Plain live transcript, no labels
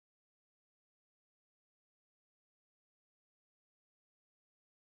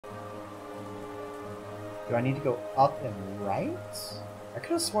Do I need to go up and right? I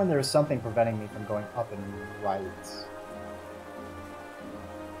could have sworn there was something preventing me from going up and right.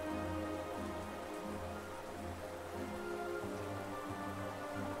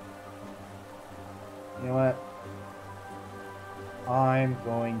 You know what? I'm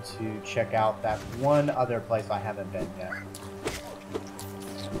going to check out that one other place I haven't been yet.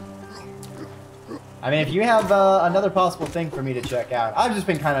 I mean, if you have another possible thing for me to check out, I've just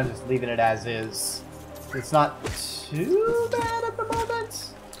been kind of just leaving it as is. It's not too bad at the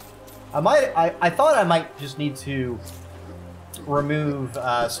moment. I thought I might just need to remove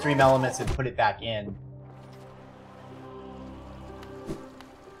stream elements and put it back in.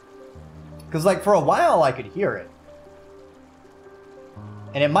 Because, like, for a while I could hear it.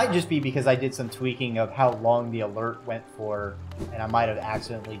 And it might just be because I did some tweaking of how long the alert went for, and I might have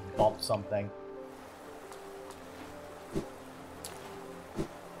accidentally bumped something.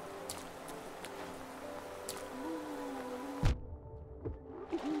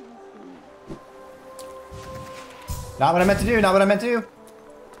 Not what I meant to do, not what I meant to do!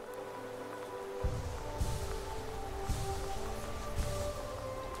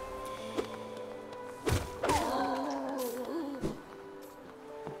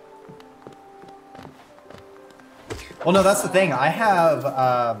 Well, no, that's the thing. I have,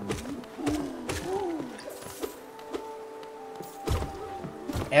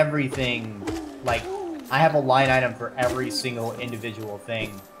 everything, like, I have a line item for every single individual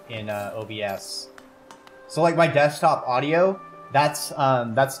thing in OBS. So, like, my desktop audio, that's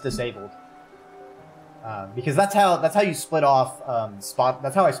disabled. Because that's how you split off,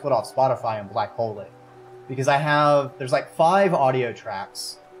 that's how I split off Spotify and black hole it. Because there's like 5 audio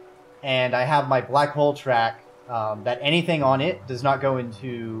tracks, and I have my black hole track, that anything on it does not go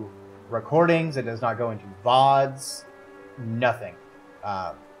into recordings, it does not go into VODs, nothing.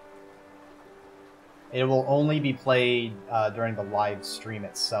 It will only be played during the live stream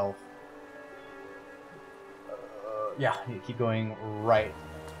itself. Yeah, you keep going right.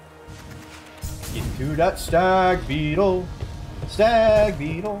 Get to that stag beetle. Stag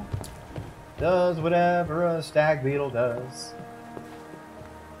beetle does whatever a stag beetle does.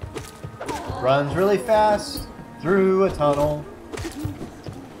 Runs really fast through a tunnel.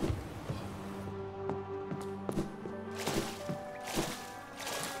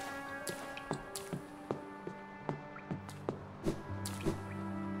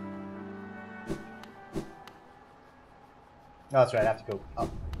 Oh, that's right, I have to go up.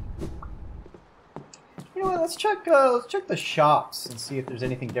 You know what, let's check the shops and see if there's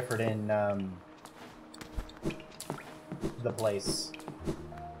anything different in the place.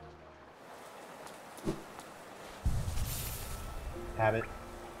 Have it.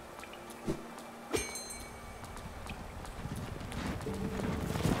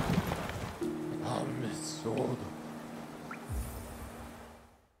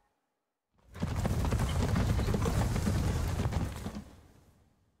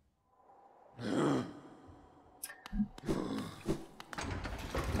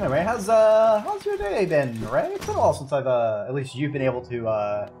 Anyway, how's your day been, Ray? It's been a while since I've at least you've been able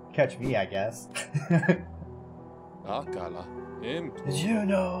to catch me, I guess. Did you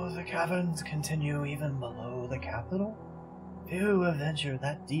know the caverns continue even below the capital? Few have ventured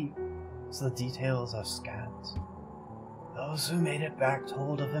that deep, so the details are scant. Those who made it back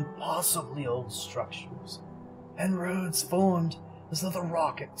told of impossibly old structures, and roads formed as though the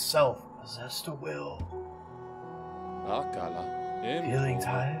rock itself possessed a will. Feeling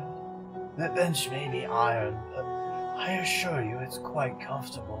tired? That bench may be iron, but I assure you it's quite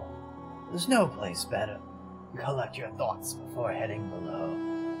comfortable. There's no place better. Collect your thoughts before heading below.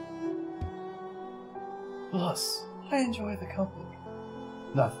 Plus, I enjoy the company.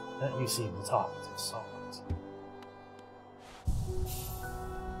 Nothing that you seem to talk to someone.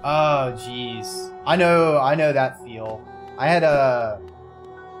 Oh, jeez. I know that feel. I had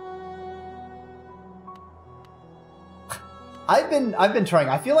I've been trying.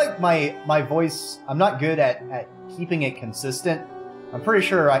 I feel like my voice, I'm not good at keeping it consistent. I'm pretty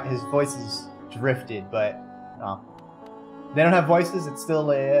sure his voice is drifted, but they don't have voices. It's still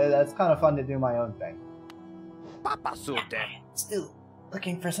that's kind of fun to do my own thing. Still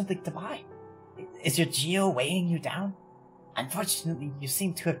looking for something to buy. Is your geo weighing you down? Unfortunately, you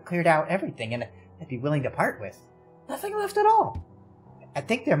seem to have cleared out everything, and I'd be willing to part with. Nothing left at all. I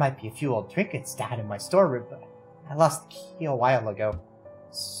think there might be a few old trinkets down in my storeroom, but I lost the key a while ago.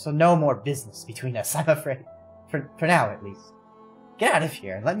 So no more business between us, I'm afraid. For now, at least. Get out of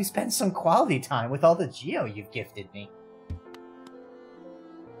here and let me spend some quality time with all the geo you've gifted me.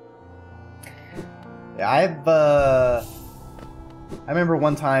 I've I remember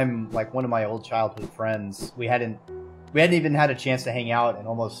one time, like one of my old childhood friends, we hadn't even had a chance to hang out in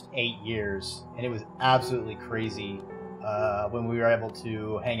almost 8 years, and it was absolutely crazy when we were able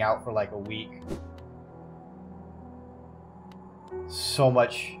to hang out for like a week. So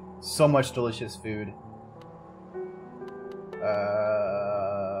much delicious food.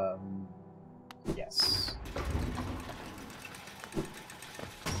 Yes.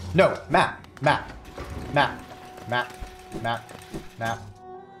 No, map.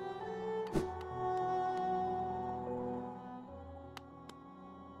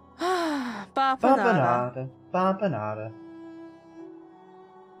 Papanada. Papanada.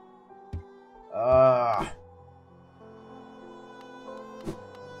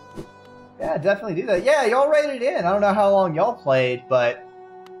 Yeah, definitely do that. Yeah, y'all rated in. I don't know how long y'all played, but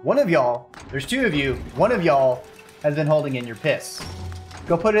one of y'all, there's 2 of you, one of y'all has been holding in your piss.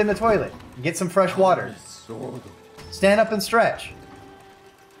 Go put it in the toilet. Get some fresh water. Stand up and stretch.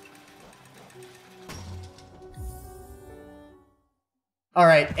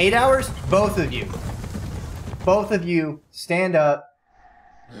 Alright, 8 hours? Both of you. Both of you stand up,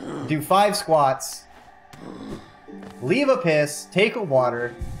 do 5 squats, leave a piss, take a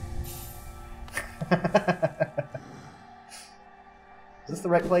water. Is this the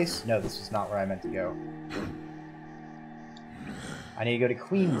right place? No, this is not where I meant to go. I need to go to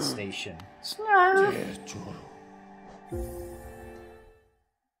Queen's Station.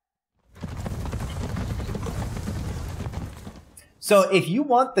 So, if you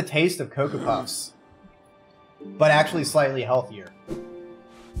want the taste of Cocoa Puffs, but actually slightly healthier,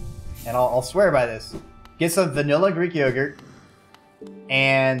 and I'll swear by this, get some vanilla Greek yogurt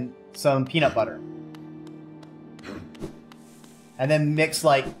and some peanut butter. And then mix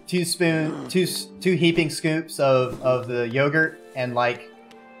like 2 heaping scoops of the yogurt and like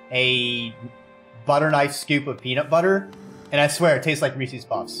a butter knife scoop of peanut butter, and I swear it tastes like Reese's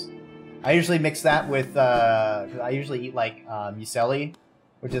Puffs. I usually mix that with I usually eat like muesli,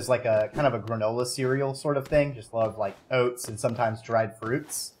 which is like a kind of a granola cereal sort of thing. Just love like oats and sometimes dried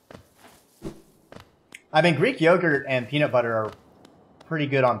fruits. I mean, Greek yogurt and peanut butter are pretty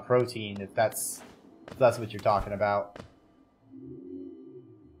good on protein if that's what you're talking about.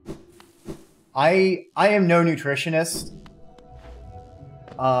 I am no nutritionist.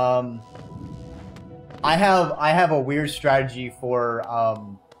 I have a weird strategy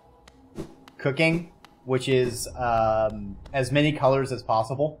for cooking, which is as many colors as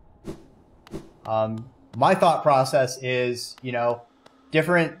possible. My thought process is, you know,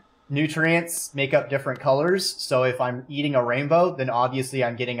 different nutrients make up different colors. So if I'm eating a rainbow, then obviously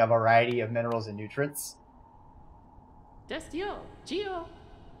I'm getting a variety of minerals and nutrients. That's Gio.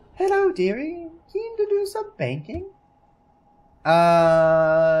 Hello, dearie. Keen to do some banking?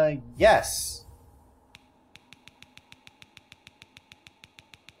 Yes.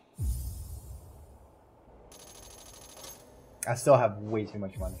 I still have way too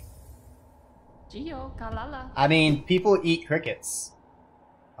much money. Gio, kalala. I mean, people eat crickets.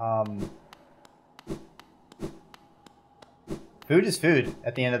 Food is food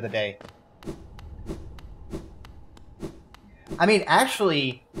at the end of the day. I mean,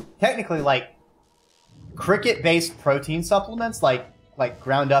 actually, technically, like, cricket-based protein supplements, like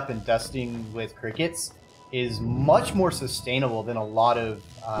ground up and dusting with crickets, is much more sustainable than a lot of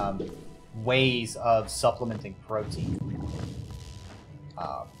ways of supplementing protein.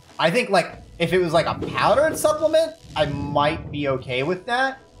 I think, like, if it was like a powdered supplement, I might be okay with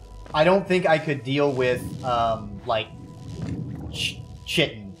that. I don't think I could deal with, like,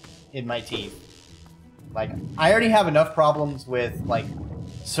 chitin in my teeth. Like, I already have enough problems with, like,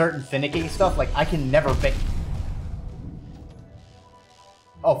 certain finicky stuff. Like, I can never bake.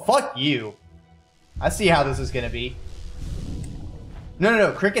 Oh, fuck you. I see how this is gonna be.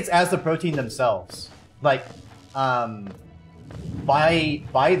 No. Crickets as the protein themselves. Like, by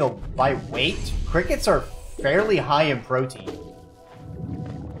weight, crickets are fairly high in protein.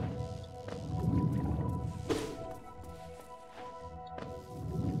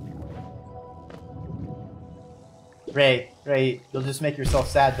 Ray, you'll just make yourself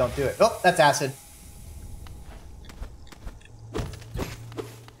sad, don't do it. Oh, that's acid.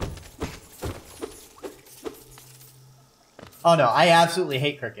 Oh no, I absolutely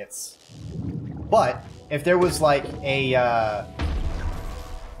hate crickets. But, if there was like a,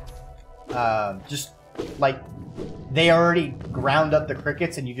 just, like, they already ground up the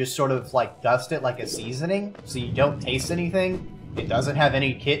crickets and you just sort of, like, dust it like a seasoning, so you don't taste anything, it doesn't have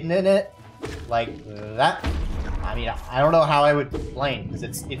any kitten in it, like, that... I mean, I don't know how I would explain, because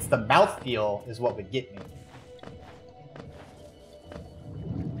it's the mouthfeel is what would get me.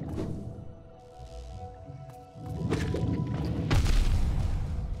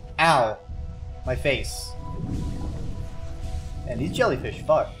 Ow. My face. And these jellyfish,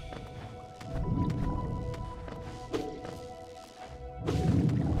 fuck.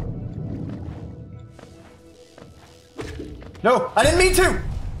 No, I didn't mean to!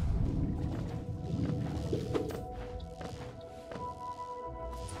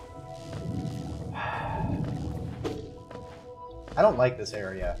 I don't like this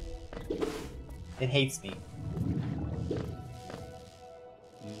area. It hates me.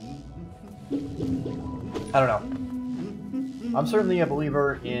 I don't know. I'm certainly a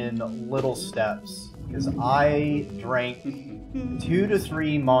believer in little steps, because I drank 2 to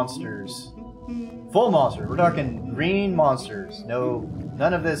 3 monsters. Full monsters. We're talking green monsters. No,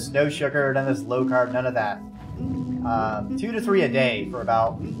 none of this, no sugar, none of this low carb, none of that. 2 to 3 a day for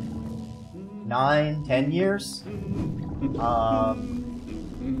about 9, 10 years.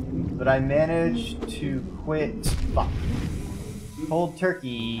 But I managed to quit cold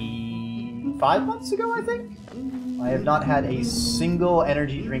turkey 5 months ago, I think. I have not had a single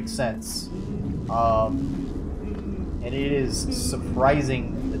energy drink since. And it is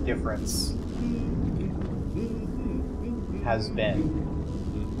surprising the difference has been.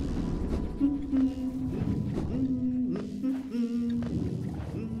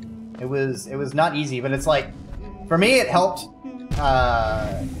 It was not easy, but it's like, for me it helped,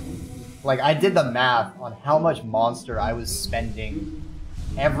 like I did the math on how much Monster I was spending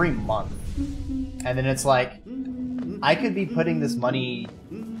every month. And then it's like, I could be putting this money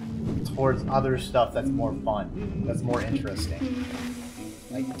towards other stuff that's more fun, that's more interesting.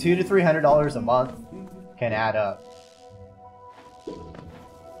 Like $200 to $300 a month can add up.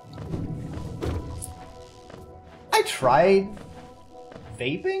 I tried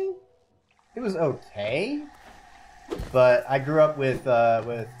vaping. It was okay, but I grew up with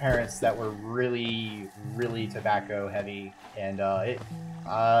parents that were really, really tobacco heavy, and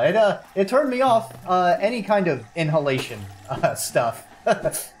it turned me off any kind of inhalation stuff,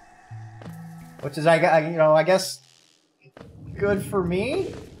 which is I guess good for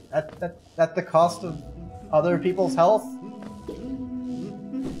me at the cost of other people's health.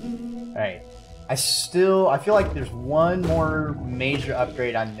 All right. I feel like there's one more major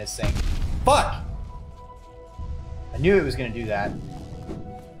upgrade I'm missing. Fuck! I knew it was gonna do that.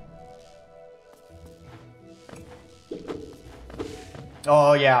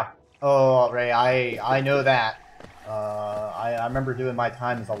 Oh yeah. Oh, Ray, I know that. I remember doing my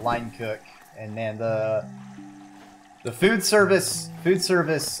time as a line cook, and man, the food service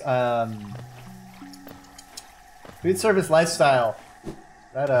lifestyle.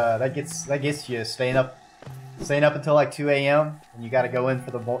 That gets you staying up until like 2 a.m. and you got to go in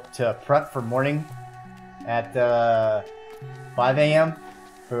to prep for morning at 5 a.m.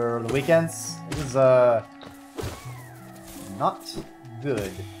 for the weekends. It was not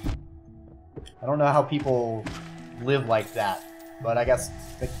good. I don't know how people live like that, but I guess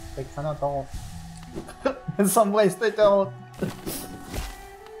they kind of don't. In some ways, they don't.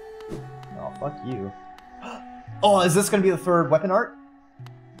 Oh, fuck you. Oh, is this gonna be the 3rd weapon art?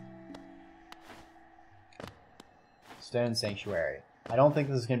 Stone Sanctuary. I don't think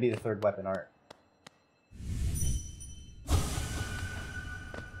this is going to be the 3rd weapon art.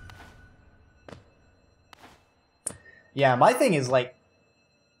 Yeah, my thing is like,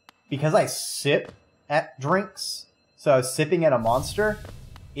 because I sip at drinks, so I was sipping at a monster,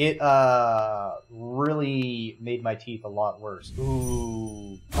 it really made my teeth a lot worse.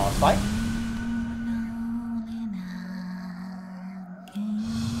 Ooh, boss fight?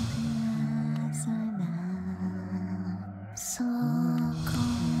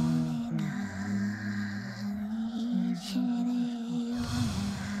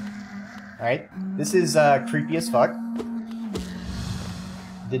 Alright, this is creepy as fuck.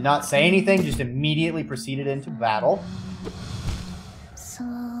 Did not say anything, just immediately proceeded into battle.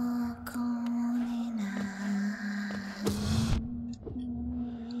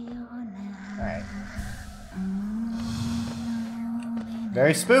 Alright.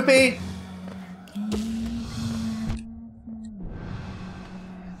 Very spoopy!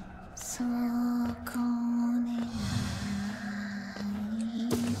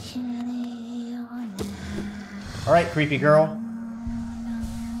 Alright, creepy girl.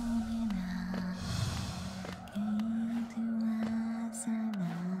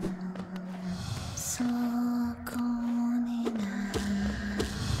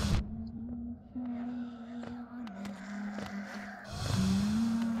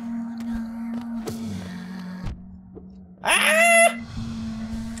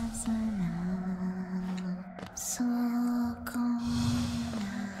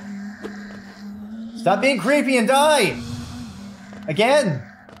 Stop being creepy and die! Again!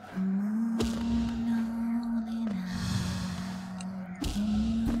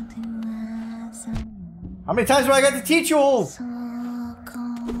 How many times do I got to teach you all?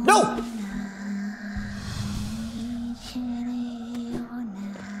 No!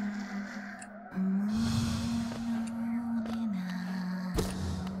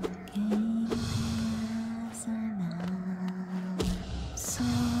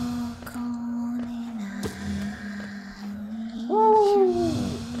 Woo!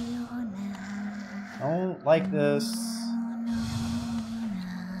 Don't like this.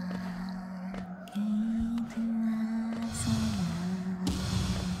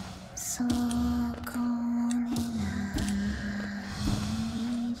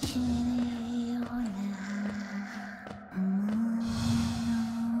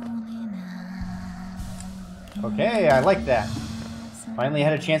 Okay, I like that. Finally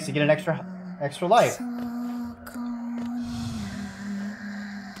had a chance to get an extra life.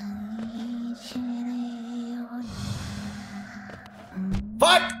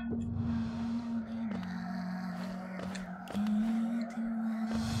 Fuck!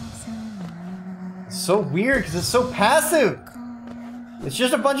 It's so weird because it's so passive. It's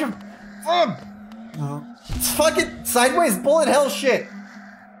just a bunch of it's fucking sideways bullet hell shit.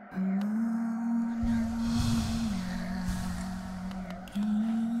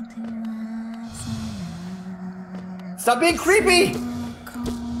 Stop being creepy!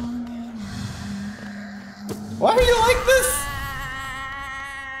 Why are you like this?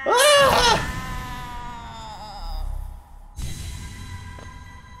 Ah!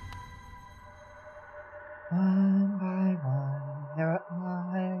 One by one, their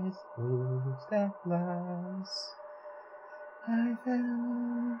eyes closed at last. I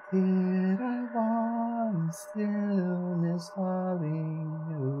felt it, I want stillness falling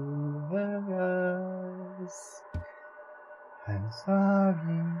over us. I'm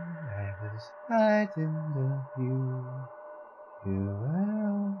sorry, I was frightened of you. You were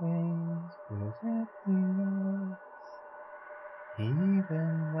always protecting us, even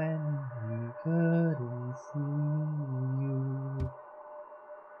when we couldn't see you.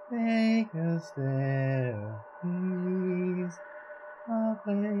 Make us there, please, a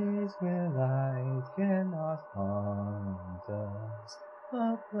place where light cannot haunt us.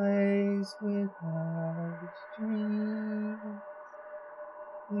 A place without dreams,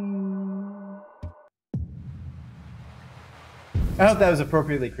 please. I hope that was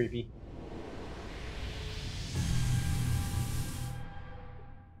appropriately creepy.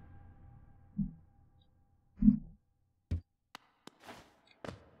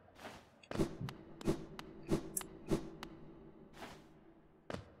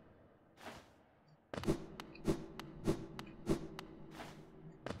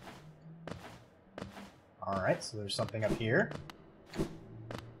 Alright, so there's something up here.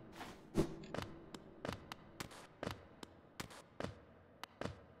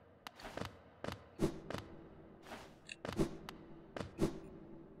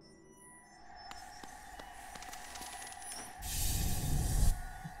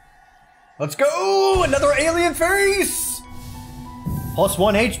 Let's go! Another alien face!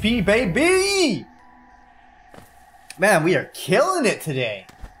 +1 HP, baby! Man, we are killing it today.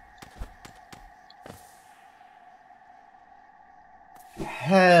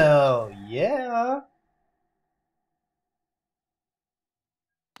 Hell yeah.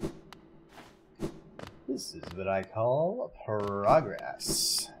 This is what I call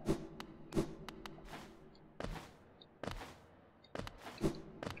progress.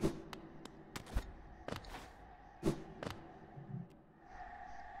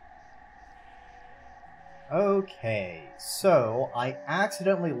 Okay, so I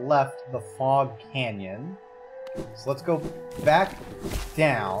accidentally left the Fog Canyon. So let's go back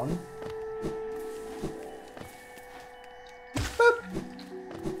down. Boop.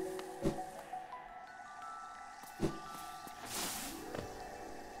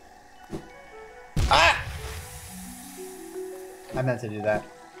 Ah! I meant to do that.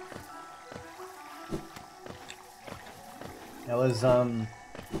 It was a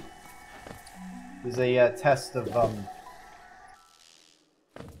test of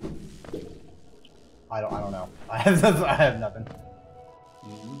I don't know. I have nothing.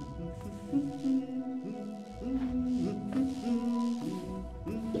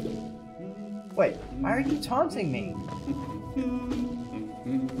 Wait, why are you taunting me?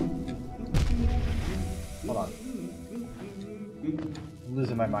 Hold on. I'm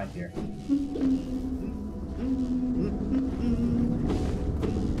losing my mind here.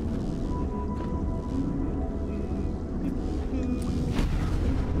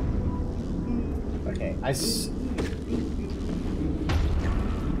 Okay,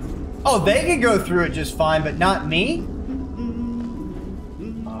 oh, they can go through it just fine, but not me?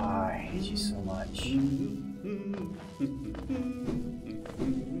 Oh, I hate you so much.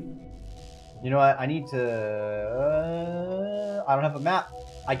 You know what? I need to. I don't have a map.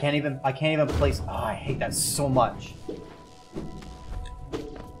 I can't even place. Oh, I hate that so much.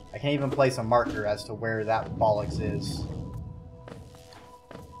 I can't even place a marker as to where that bollocks is.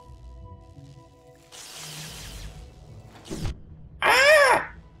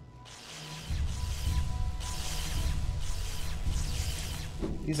 Ah!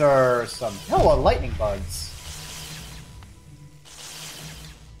 These are some lightning bugs.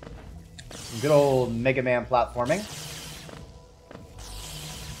 Some good old Mega Man platforming.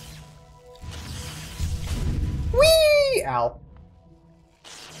 Whee! Ow.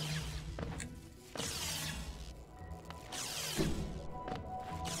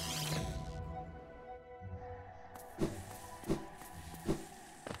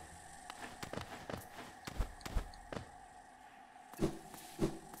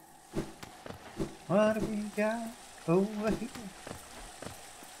 What do we got over here?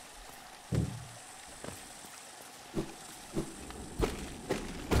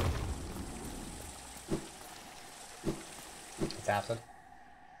 It's acid.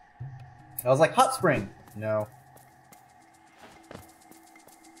 I was like, hot spring. No.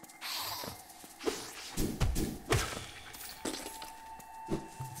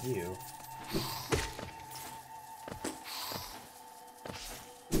 Ew.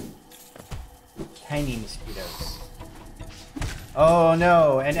 Tiny mosquitoes. Oh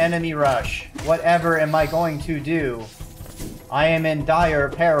no, an enemy rush. Whatever am I going to do? I am in dire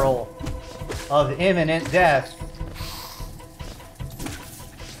peril of imminent death.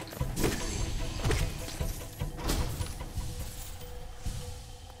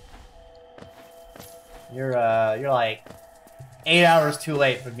 You're like 8 hours too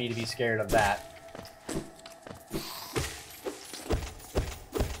late for me to be scared of that.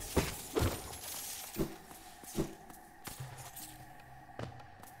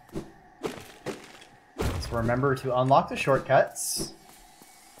 So remember to unlock the shortcuts.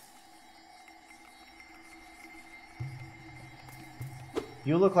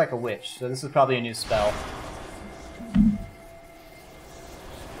 You look like a witch, so this is probably a new spell.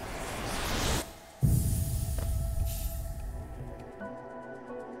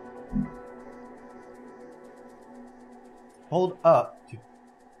 Hold up to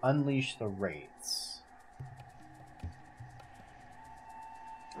unleash the raids.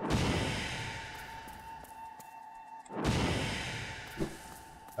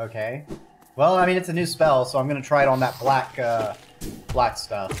 Okay. Well, I mean, it's a new spell, so I'm gonna try it on that black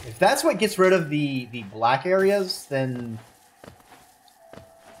stuff. If that's what gets rid of the black areas, then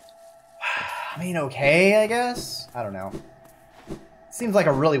I mean, okay, I guess. I don't know. Seems like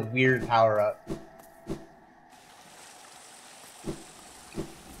a really weird power-up.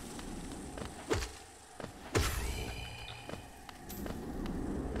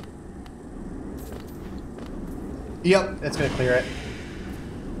 Yep, it's gonna clear it.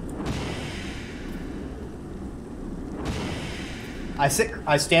 I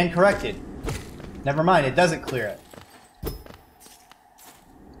stand corrected. Never mind, it doesn't clear it.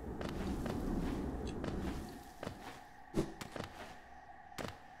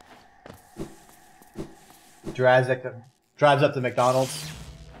 Drives up to McDonald's,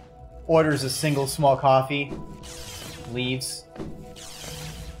 orders a single small coffee, leaves.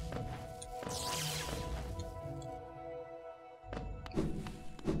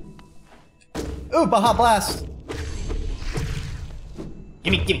 Ooh, Baja Blast!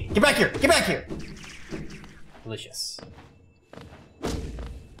 Gimme, get back here! Get back here! Delicious.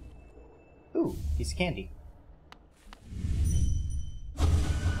 Ooh, piece of candy.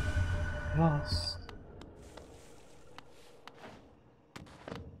 Lost.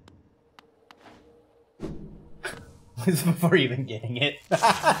 This is before even getting it.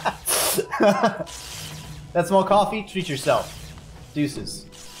 That small coffee, treat yourself. Deuces.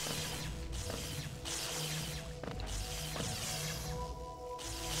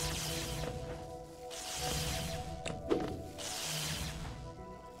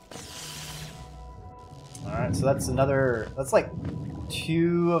 Alright, so that's like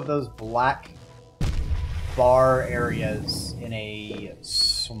 2 of those black bar areas in a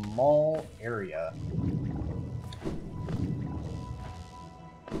small area.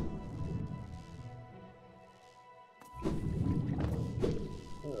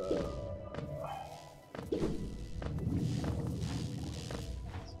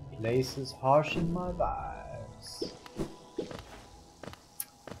 This place is harshing my vibes.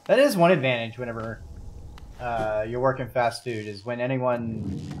 That is one advantage whenever you're working fast food, is when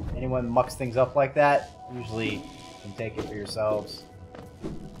anyone mucks things up like that, usually you can take it for yourselves.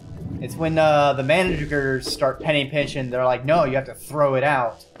 It's when the managers start penny pinching. They're like, no, you have to throw it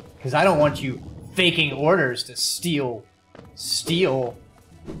out. Because I don't want you faking orders to steal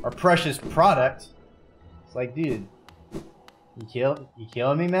our precious product. It's like, dude, you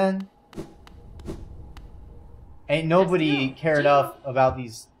killing me, man? Ain't nobody cared enough about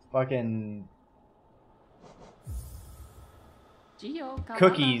these fucking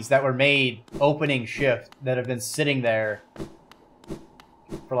cookies that were made opening shift that have been sitting there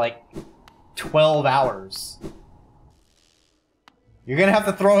for like 12 hours. You're gonna have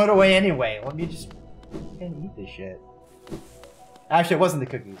to throw it away anyway. Let me just eat this shit. Actually, it wasn't the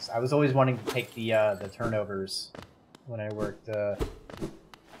cookies. I was always wanting to take the turnovers when I worked at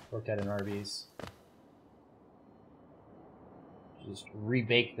an Arby's. Just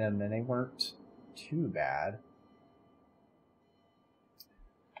rebake them, and they weren't too bad.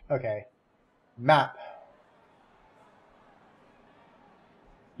 Okay, map.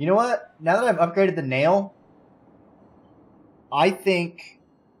 You know what? Now that I've upgraded the nail, I think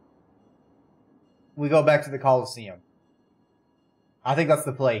we go back to the Colosseum. I think that's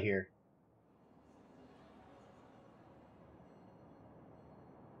the play here.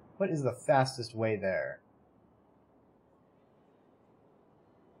 What is the fastest way there?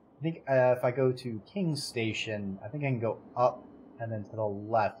 I think if I go to King's Station, I think I can go up and then to the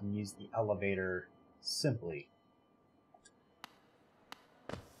left and use the elevator simply.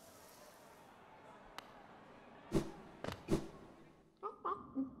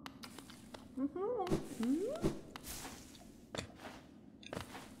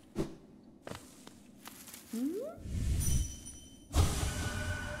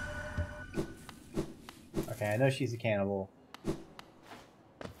 Okay, I know she's a cannibal.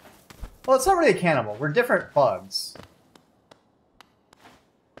 Well, it's not really a cannibal. We're different bugs.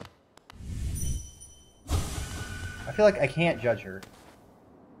 I feel like I can't judge her.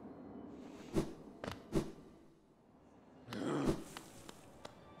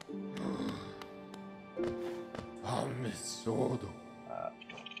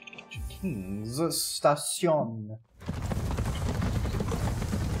 King's Station.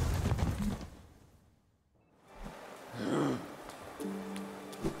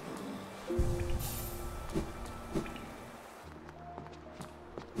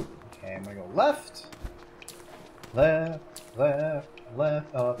 Okay, I'm gonna go left. Left, left,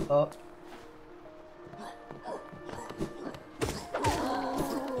 left, up.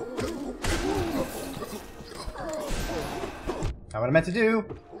 Not what I meant to do.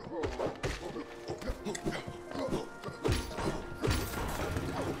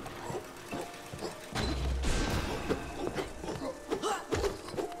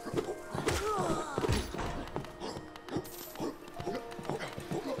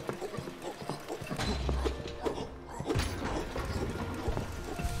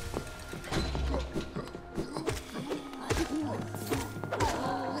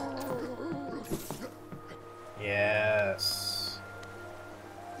 Yes.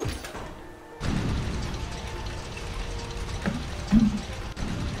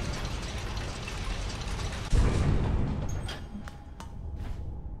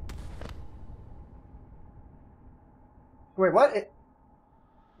 Wait, what?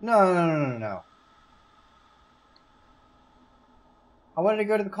 No. I wanted to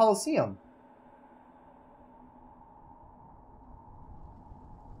go to the Colosseum.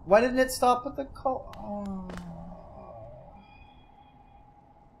 Why didn't it stop at the Oh.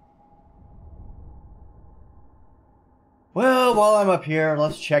 Well, while I'm up here,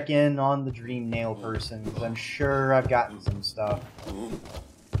 let's check in on the Dream Nail person, because I'm sure I've gotten some stuff.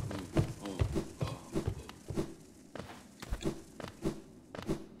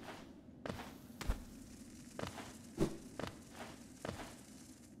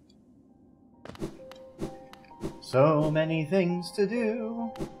 So many things to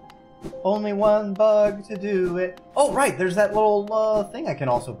do. Only one bug to do it. Oh, right, there's that little thing I can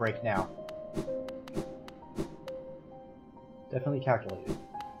also break now. Definitely calculated.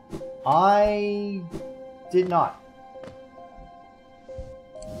 I did not.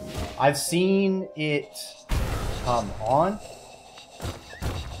 I've seen it come on.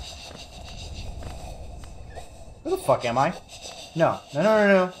 Where the fuck am I? No.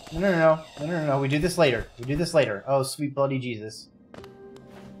 We do this later. Oh, sweet bloody Jesus.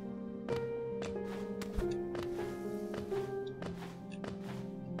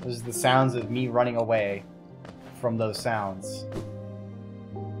 Those are the sounds of me running away from those sounds.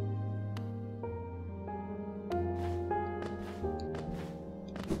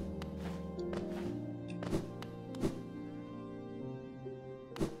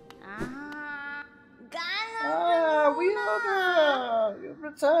 We are there! You've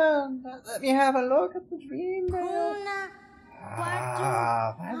returned! Let me have a look at the dream mail.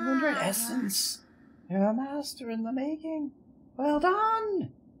 500 essence. You're a master in the making. Well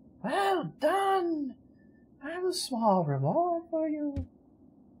done. Well done. I have a small reward for you.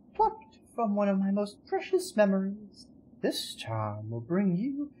 Plucked from one of my most precious memories. This charm will bring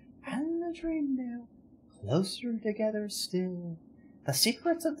you and the dream mail closer together still. The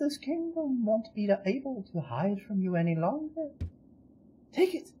secrets of this kingdom won't be able to hide from you any longer.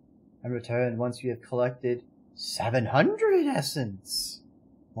 Take it and return once you have collected 700 essence.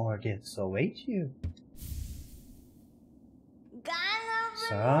 More gifts await you.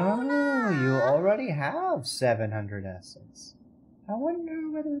 So, you already have 700 essence. I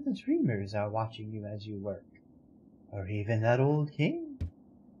wonder whether the dreamers are watching you as you work. Or even that old king.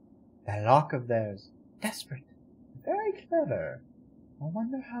 That lock of theirs, desperate, very clever. I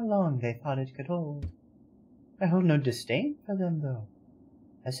wonder how long they thought it could hold. I hold no disdain for them, though.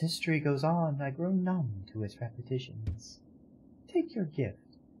 As history goes on, I grow numb to its repetitions. Take your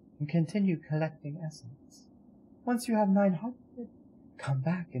gift and continue collecting essence. Once you have 900, come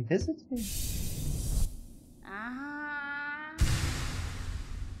back and visit me.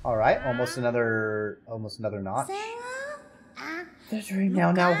 Alright, almost another notch. The dream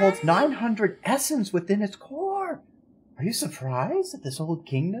now holds 900 essence within its core. Are you surprised that this old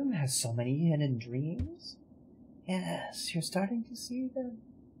kingdom has so many hidden dreams? Yes, you're starting to see them.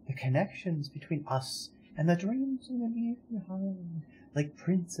 The connections between us and the dreams we leave behind, like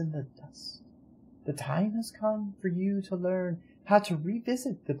prints in the dust. The time has come for you to learn how to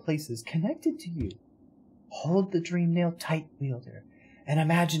revisit the places connected to you. Hold the dream nail tight, wielder, and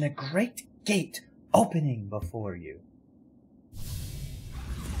imagine a great gate opening before you.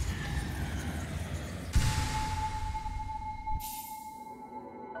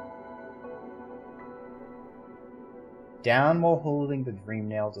 Down while holding the dream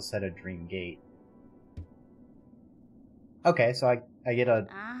nail to set a dream gate. Okay, so I get a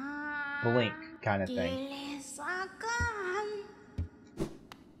blink kind of thing.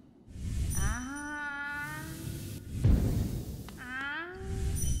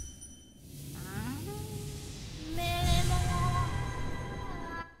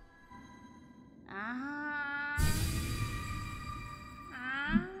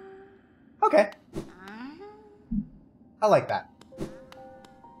 Okay. I like that.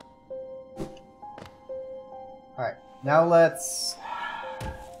 Alright, now let's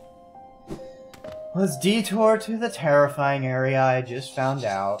detour to the terrifying area I just found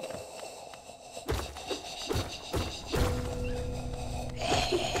out.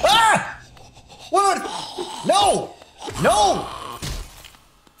 Ah! What? No! No!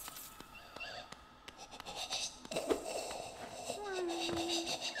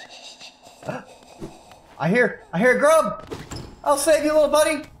 I hear a grub! I'll save you, little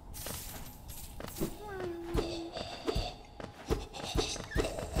buddy!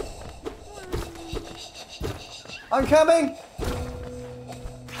 I'm coming!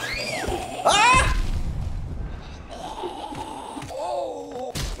 Ah!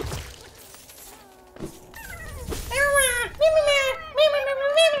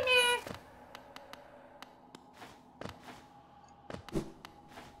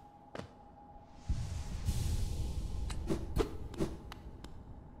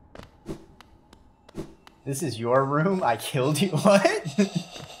 This is your room? I killed you? What?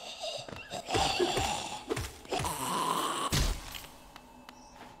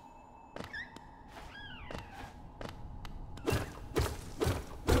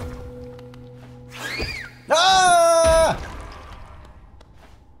 Ah!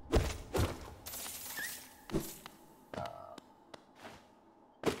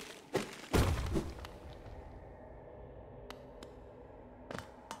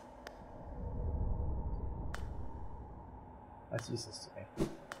 That's useless to me.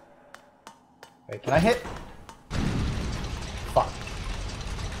 Wait, can I hit? Fuck.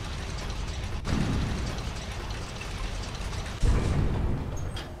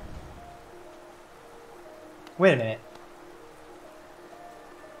 Wait a minute.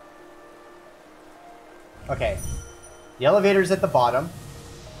 Okay. The elevator's at the bottom.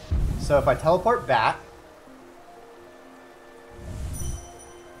 So if I teleport back...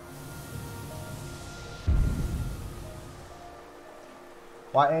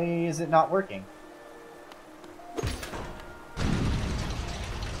 Why is it not working?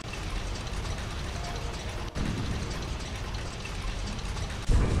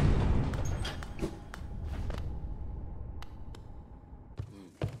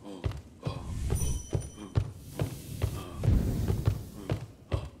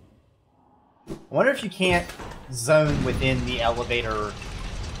 I wonder if you can't zone within the elevator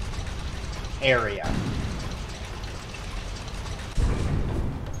area.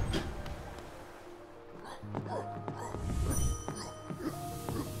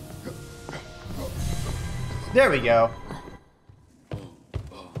 There we go.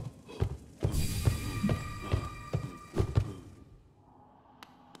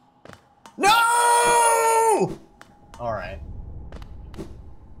 No! Alright.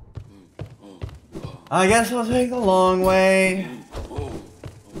 I guess I'll take the long way.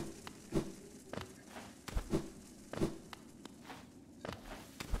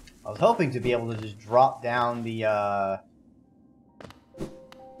 I was hoping to be able to just drop down the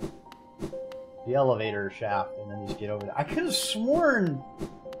elevator shaft and then just get over there. I could have sworn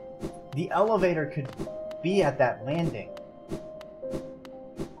the elevator could be at that landing.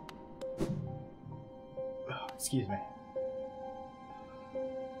 Excuse me.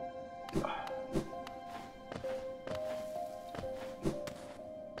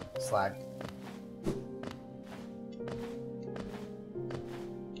 Slag.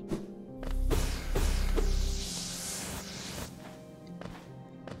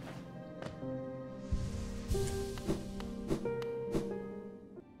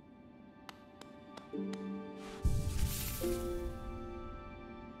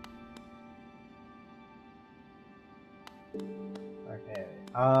 Okay.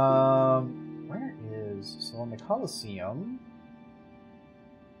 Where is... So in the Colosseum...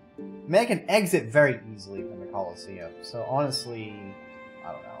 I mean, I can exit very easily from the Colosseum, so honestly,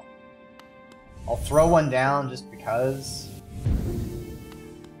 I don't know. I'll throw one down just because.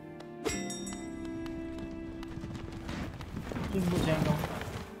 Jingle jangle.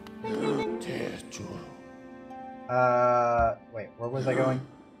 Wait, where was I going?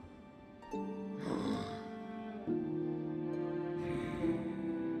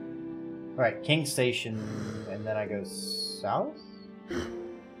 Alright, King Station, and then I go south?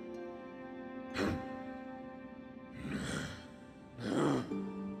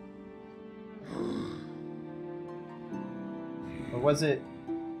 Or was it...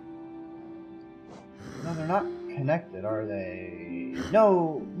 No, they're not connected, are they?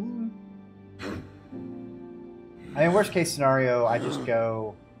 No! I mean, worst case scenario, I just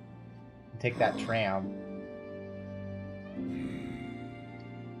go and take that tram.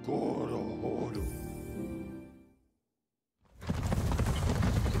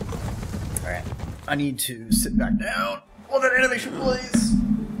 Alright, I need to sit back down while that animation plays.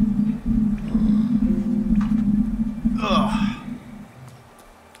 Ugh.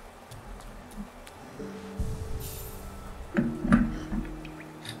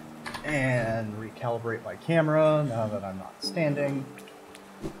 And recalibrate my camera now that I'm not standing.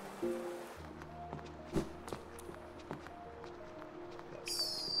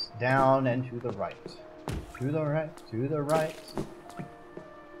 Yes. Down and to the right. To the right, to the right.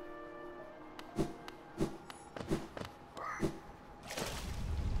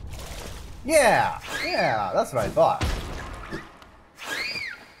 Yeah! Yeah, that's what I thought.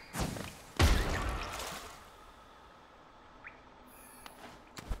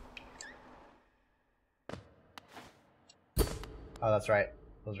 Oh, that's right.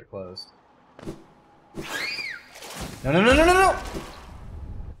 Those are closed. No, no, no, no, no, no!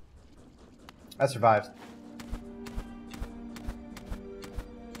 I survived.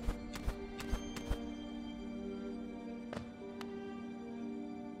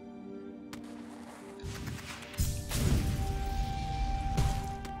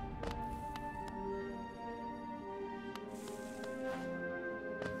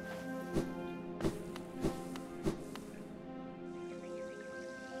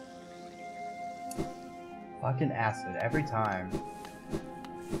 Fucking acid every time.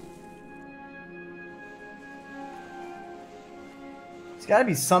 It's gotta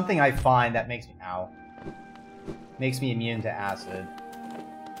be something I find that makes me makes me immune to acid.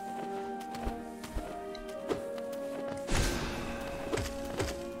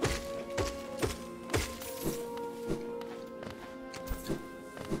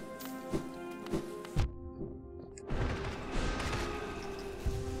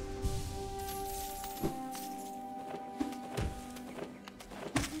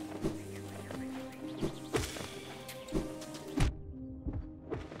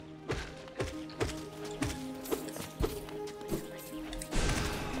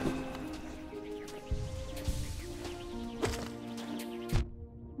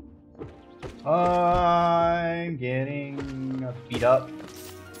 I'm getting beat up.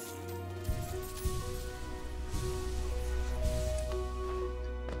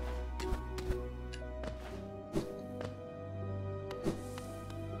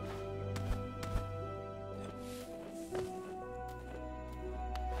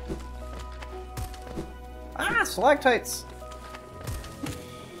 stalactites.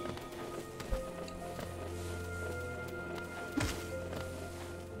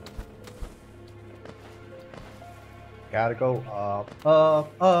 Gotta go up,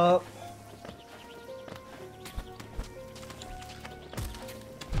 up, up.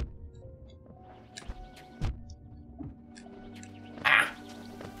 Ah.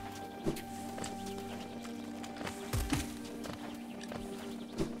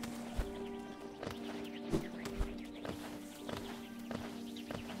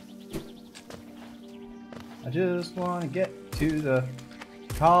 I just want to get to the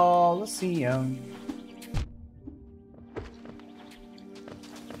Colosseum.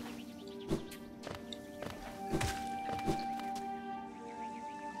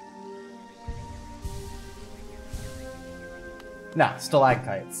 Nah,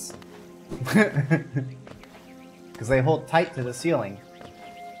 stalactites. Because they hold tight to the ceiling.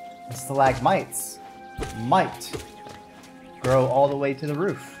 And stalagmites might grow all the way to the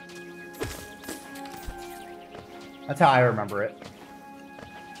roof. That's how I remember it.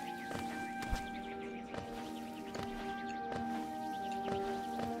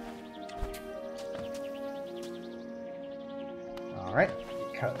 Alright,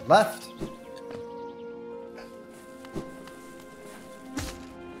 cut left.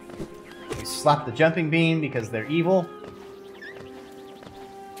 We slap the jumping beam because they're evil.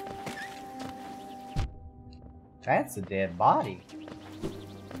 That's a dead body.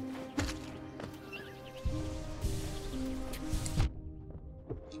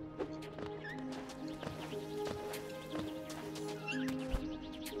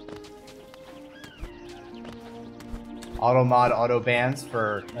 Auto mod, auto bans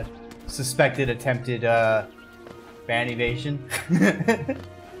for a suspected attempted ban evasion.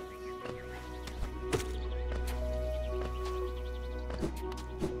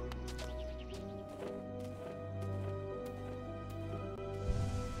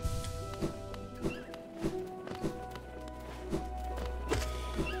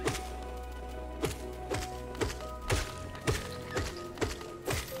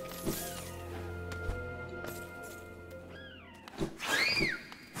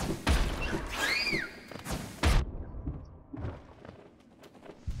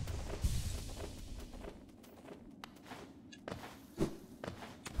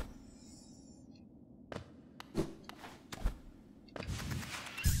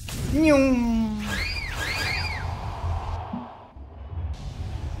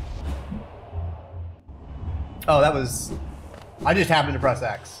 Oh, that was... I just happened to press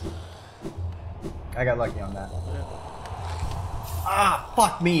X. I got lucky on that. Ah,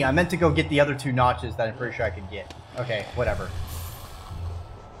 fuck me. I meant to go get the other two notches that I'm pretty sure I could get. Okay, whatever.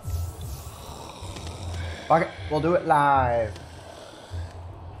 Fuck it. We'll do it live.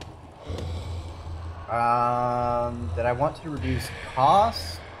 Did I want to reduce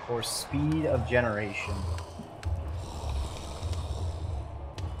cost or speed of generation?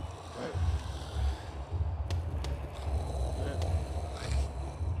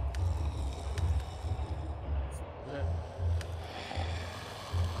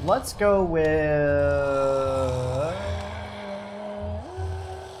 Let's go with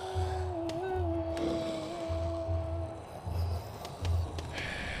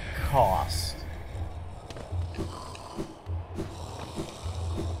cost.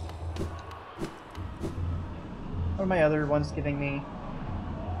 What are my other ones giving me?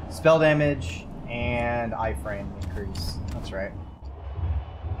 Spell damage and iframe increase. That's right.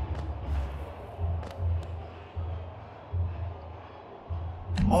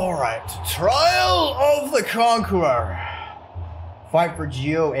 Alright, Trial of the Conqueror. Fight for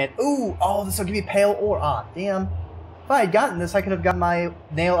Geo and... Ooh! Oh, this will give me pale ore. Ah, damn. If I had gotten this, I could have gotten my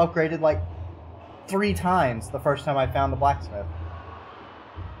nail upgraded like 3 times the first time I found the blacksmith.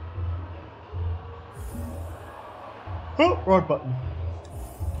 Oh, wrong button.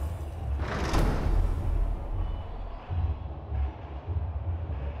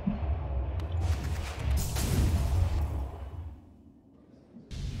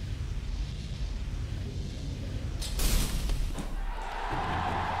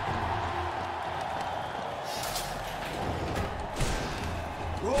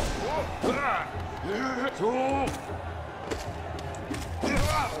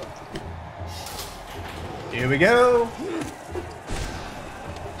 Here we go.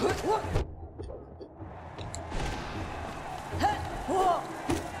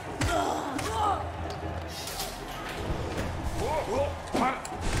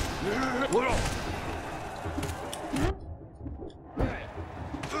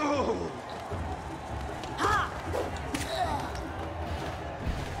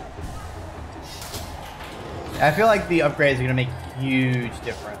 I feel like the upgrades are gonna make a huge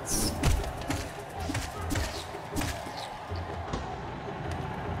difference.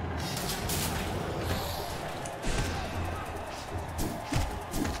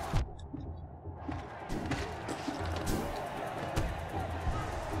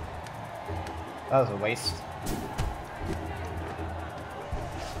 That was a waste.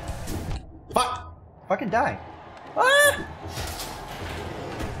 Fuck! Fucking die. Ah!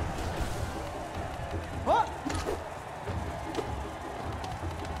 What?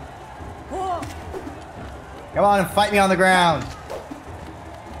 Come on and fight me on the ground.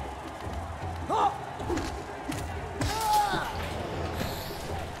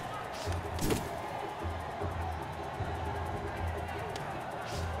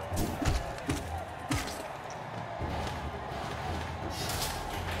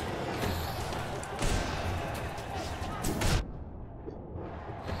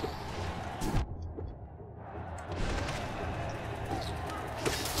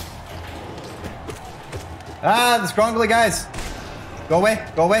 Ah, the scrongly guys. Go away,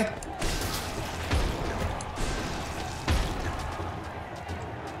 go away.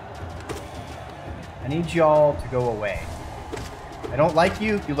 I need y'all to go away. I don't like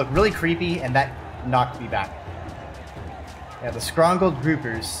you. You look really creepy, and that knocked me back. Yeah, the scrongled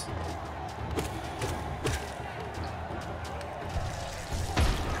groupers.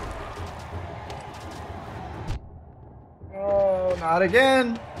 Oh, not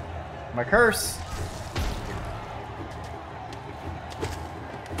again. My curse.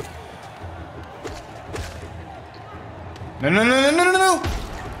 No, no, no, no, no, no, no!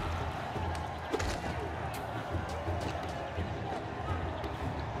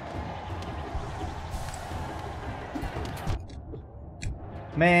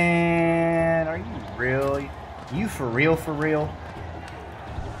 Man, are you really? You for real, for real?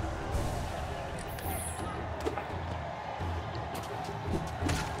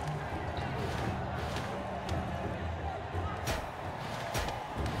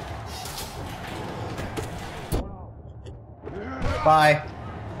 Bye.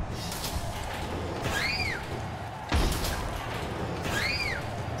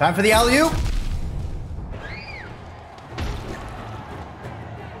 Time for the alley-oop.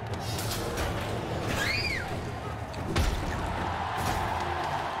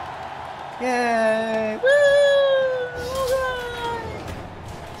 Yay! Woo!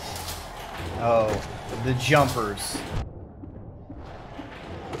 Oh, the jumpers.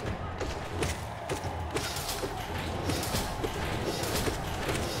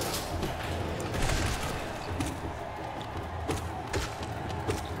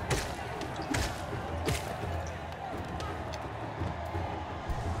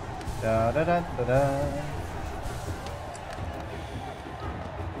 Da, da, da, da, da.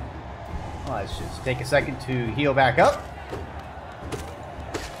 Well, let's just take a second to heal back up.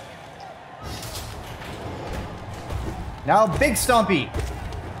 Now, Big Stompy.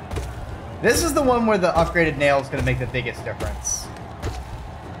 This is the one where the upgraded nail is going to make the biggest difference.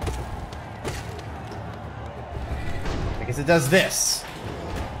 Because it does this.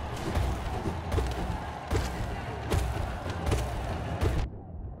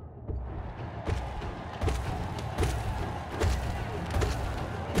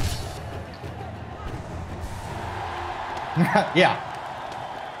 Yeah.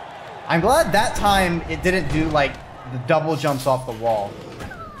 I'm glad that time it didn't do, like, the double jumps off the wall.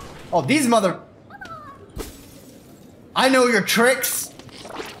 Oh, these mother... I know your tricks!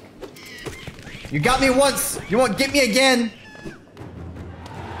 You got me once! You won't get me again!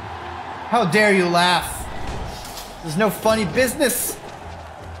 How dare you laugh? There's no funny business!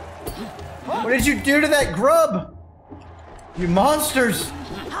 What did you do to that grub? You monsters!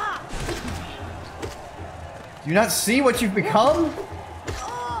 Do you not see what you've become?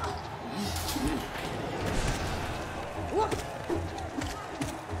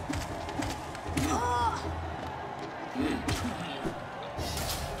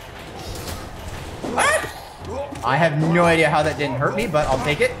 I have no idea how that didn't hurt me, but I'll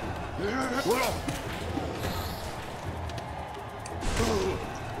take it.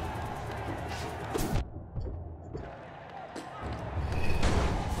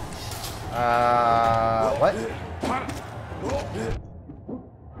 What?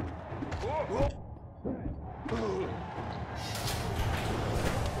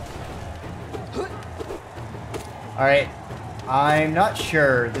 Alright. I'm not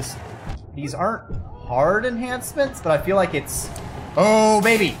sure. These aren't hard enhancements, but I feel like it's... Oh,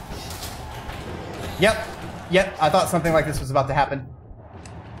 baby! Yep. Yep, I thought something like this was about to happen.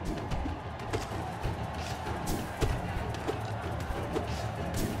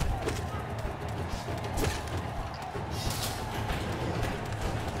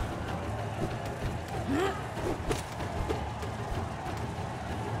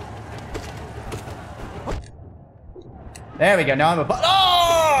 There we go. Now I'm above. Oh!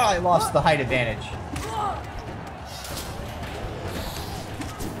 I lost the height advantage.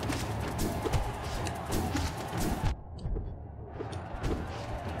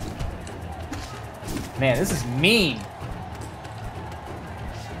 Man, this is mean.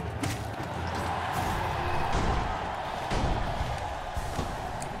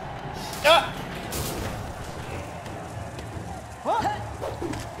 Ah!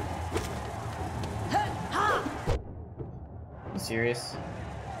 You serious?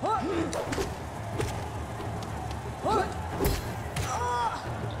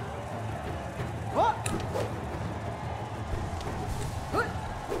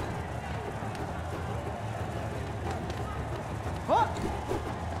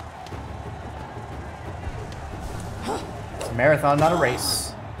 It's a marathon, not a race.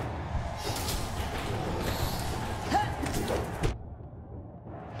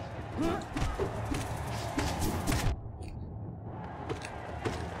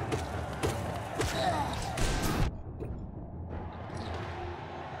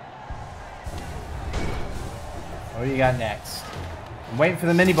 What do you got next? I'm waiting for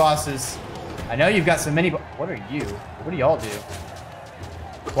the mini bosses. I know you've got some mini. What are you? What do y'all do?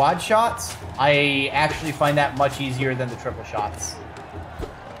 Quad shots? I actually find that much easier than the triple shots.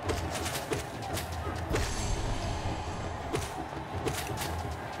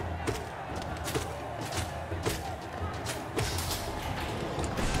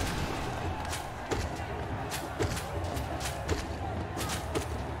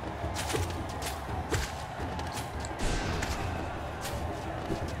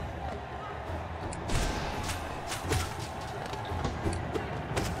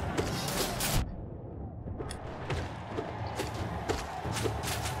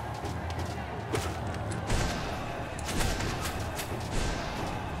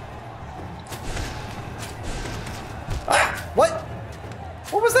 What?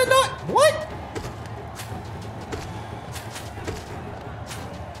 What was that not? What?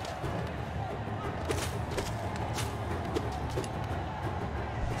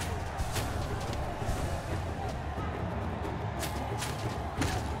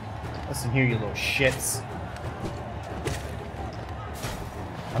 Listen here, you little shits.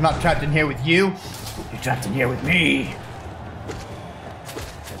 I'm not trapped in here with you. You're trapped in here with me.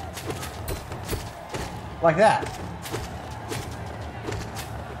 Like that.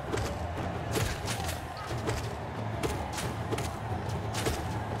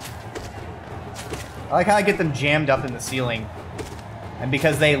 I like how I get them jammed up in the ceiling. And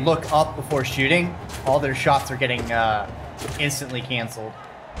because they look up before shooting, all their shots are getting instantly canceled.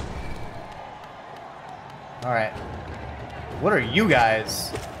 Alright. What are you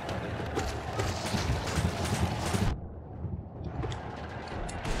guys?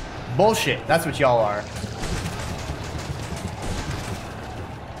 Bullshit. That's what y'all are.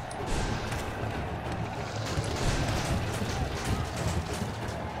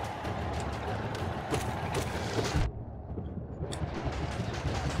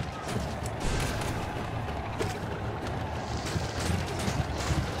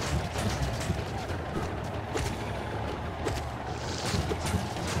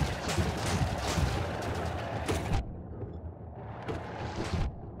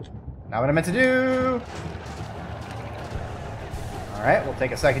 Not what I meant to do. Alright, we'll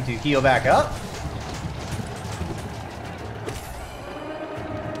take a second to heal back up.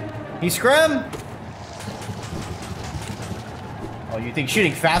 He's scrim! Oh, you think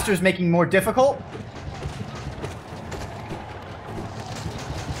shooting faster is making more difficult?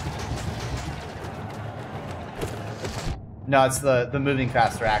 No, it's the moving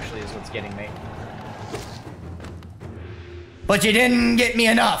faster actually is what's getting me. But you didn't get me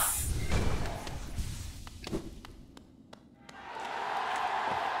enough!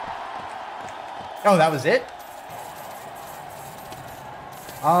 Oh, that was it?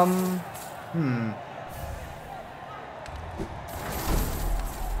 I'm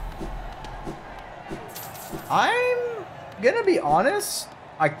gonna be honest,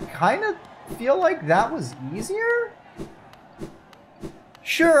 I kind of feel like that was easier.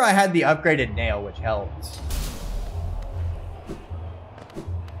 Sure, I had the upgraded nail, which helped.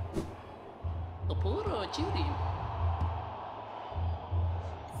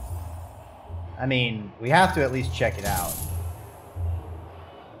 I mean, we have to at least check it out.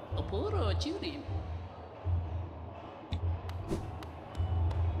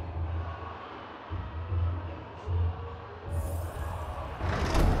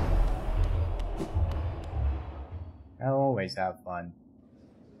 I always have fun.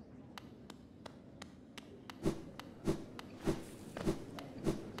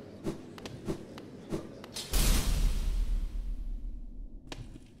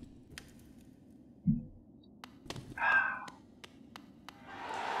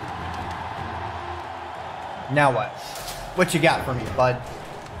 Now what? What you got for me, bud?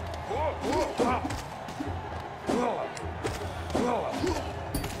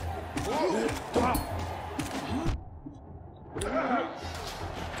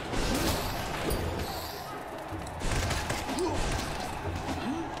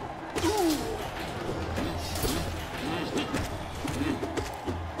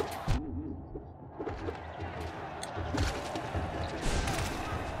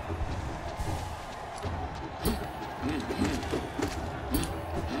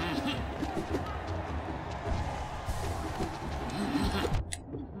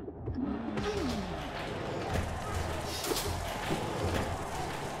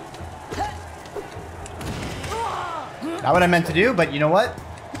 Not what I meant to do, but you know what?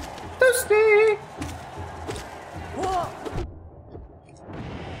 Thirsty!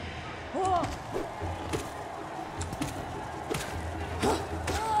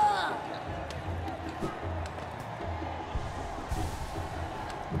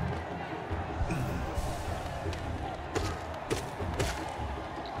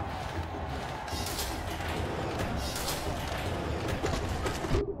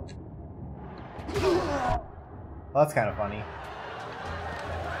 Well, that's kind of funny.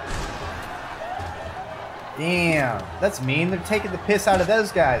 Damn, that's mean. They're taking the piss out of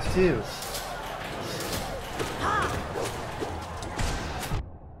those guys, too.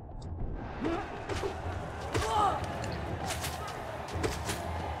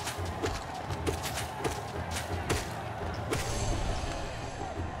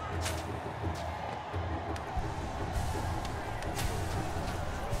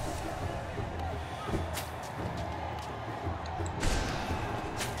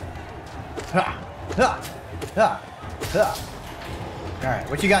 Alright,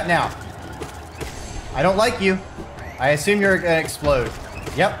 what you got now? I don't like you. I assume you're gonna explode.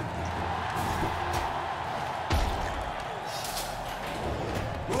 Yep.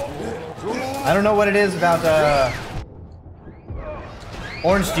 I don't know what it is about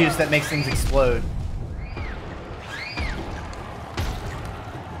orange juice that makes things explode.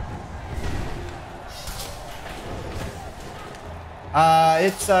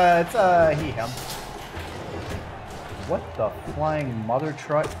 It's he, him. What the flying mother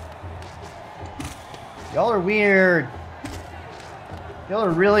truck? Y'all are weird. Y'all are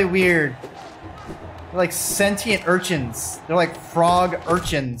really weird. They're like sentient urchins. They're like frog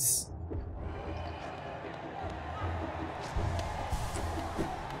urchins.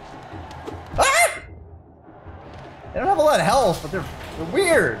 Ah! They don't have a lot of health, but they're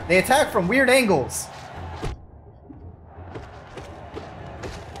weird. They attack from weird angles.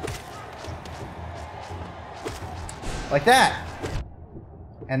 Like that.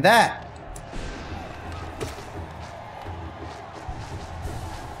 And that.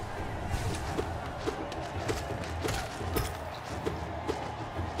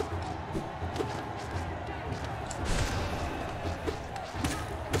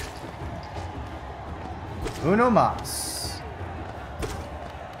 Uno mas.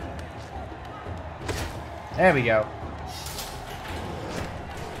 There we go.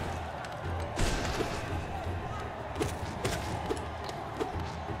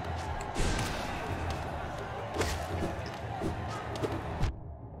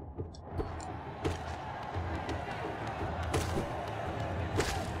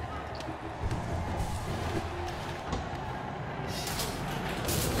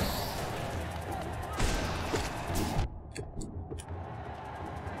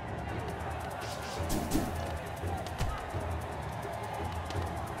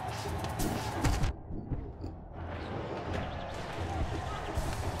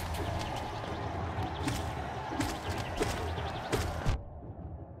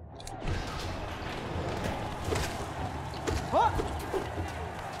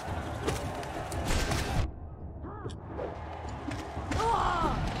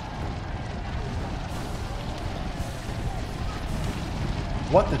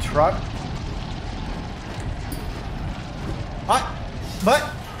 What, the truck?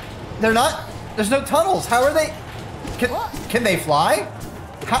 But they're not. There's no tunnels. How are they? Can they fly?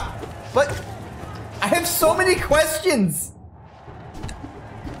 How? But I have so many questions.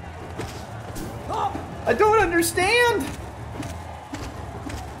 I don't understand.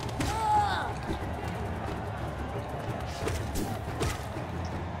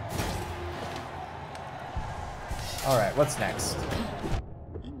 All right, what's next?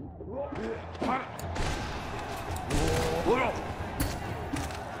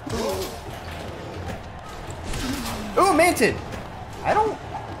 Ooh, Manted! I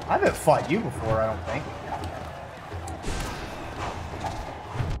haven't fought you before, I don't think.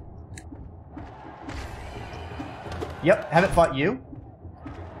 Yep, haven't fought you.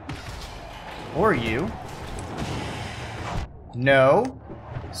 Or you. No.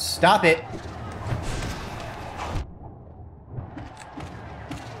 Stop it.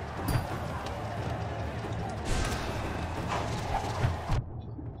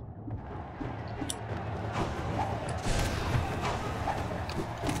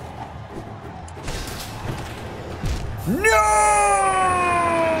 No!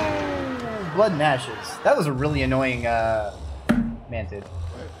 Blood and ashes. That was a really annoying mantid.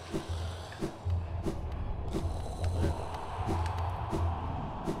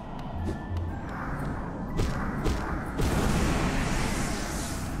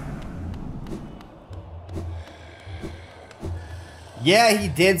 Yeah, he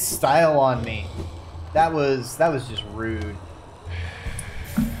did style on me. That was just rude.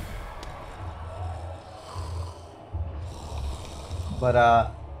 But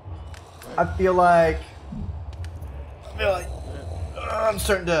I feel like I'm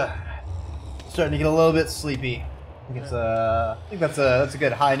starting to get a little bit sleepy. I think that's a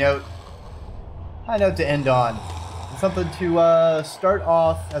good high note to end on. And something to start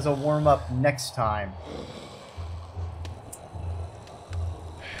off as a warm up next time.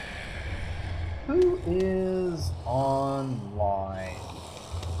 Who is online?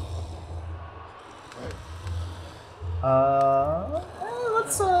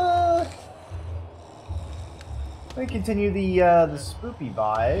 Let me continue the spoopy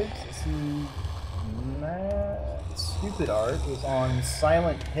vibes. Let's see. Stupid Art is on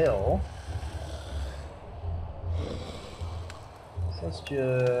Silent Hill. So let's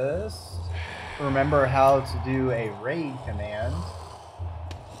just remember how to do a raid command.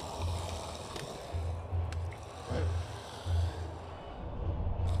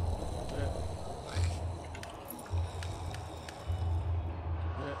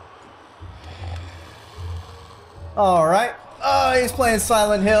 Alright. Oh, he's playing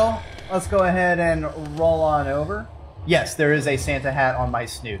Silent Hill. Let's go ahead and roll on over. Yes, there is a Santa hat on my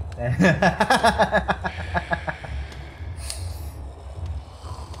snoot. I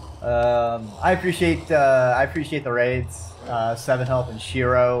appreciate the raids. 7 Health and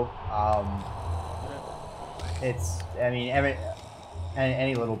Shiro.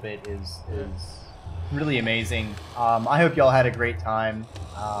 Any little bit is really amazing. I hope y'all had a great time.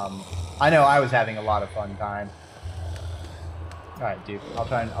 I know I was having a lot of fun time. All right, dude. I'll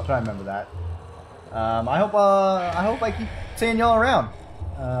try and remember that. I hope I keep seeing y'all around.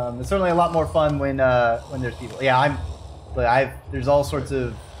 It's certainly a lot more fun when there's people. Yeah, there's all sorts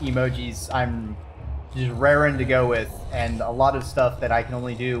of emojis I'm just raring to go with, and a lot of stuff that I can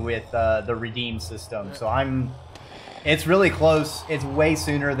only do with the redeem system. So it's really close. It's way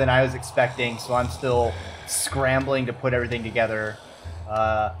sooner than I was expecting. So I'm still scrambling to put everything together.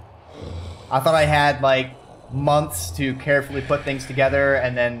 I thought I had like months to carefully put things together,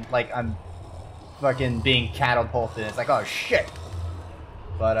 and then like I'm fucking being catapulted. It's like, oh shit.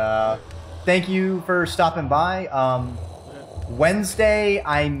 But thank you for stopping by. Wednesday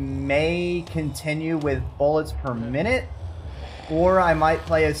I may continue with bullets per minute, or I might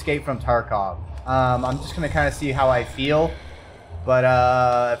play Escape from Tarkov. I'm just gonna kind of see how I feel. But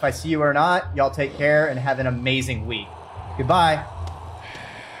if I see you or not, y'all take care and have an amazing week. Goodbye.